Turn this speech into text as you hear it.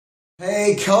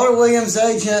Hey, Keller Williams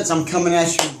agents, I'm coming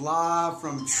at you live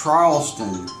from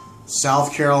Charleston,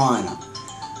 South Carolina.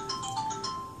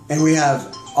 And we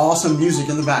have awesome music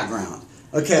in the background.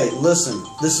 Okay, listen,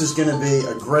 this is going to be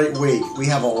a great week. We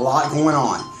have a lot going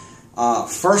on.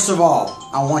 First of all,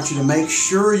 I want you to make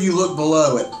sure you look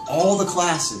below at all the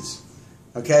classes.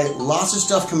 Okay, lots of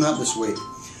stuff coming up this week.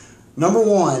 Number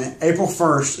one, April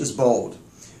 1st is Bold.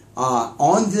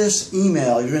 On this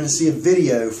email, you're going to see a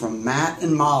video from Matt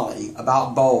and Molly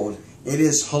about Bold. It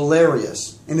is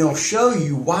hilarious, and it'll show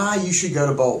you why you should go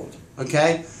to Bold.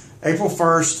 Okay? April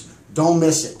 1st, don't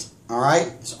miss it. All right?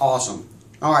 It's awesome.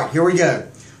 All right, here we go.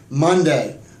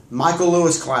 Monday, Michael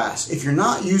Lewis class. If you're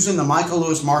not using the Michael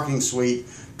Lewis Marketing Suite,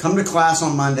 come to class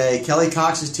on Monday. Kelly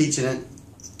Cox is teaching it.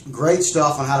 Great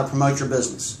stuff on how to promote your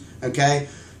business. Okay?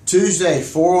 Tuesday,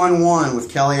 4-on-1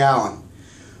 with Kelly Allen.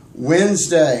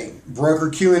 Wednesday, broker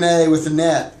Q&A with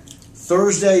Annette.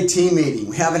 Thursday, team meeting.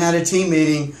 We haven't had a team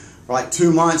meeting for like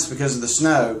 2 months because of the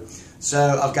snow.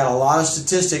 So I've got a lot of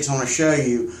statistics I want to show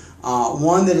you.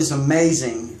 One that is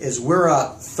amazing is we're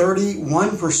up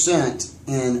 31%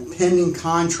 in pending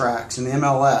contracts in the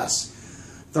MLS,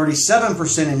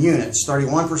 37% in units,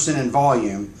 31% in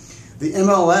volume. The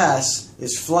MLS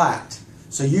is flat.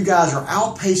 So you guys are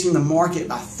outpacing the market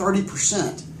by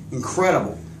 30%.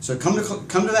 Incredible. So come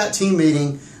to that team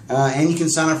meeting, and you can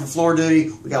sign up for floor duty.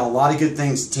 We got a lot of good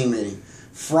things at team meeting.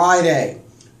 Friday,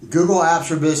 Google Apps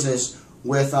for Business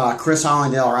with Chris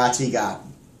Hollandale, our IT guy.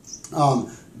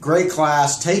 Great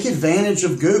class. Take advantage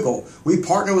of Google. We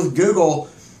partnered with Google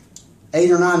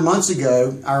 8 or 9 months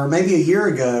ago, or maybe a year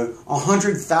ago.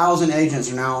 100,000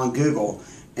 agents are now on Google,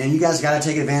 and you guys got to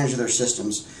take advantage of their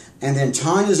systems. And then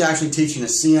Tanya's actually teaching a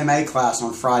CMA class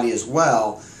on Friday as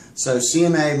well. So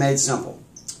CMA made simple.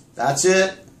 That's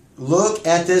it. Look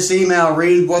at this email.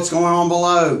 Read what's going on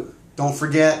below. Don't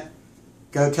forget,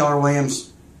 go Keller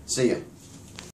Williams. See ya.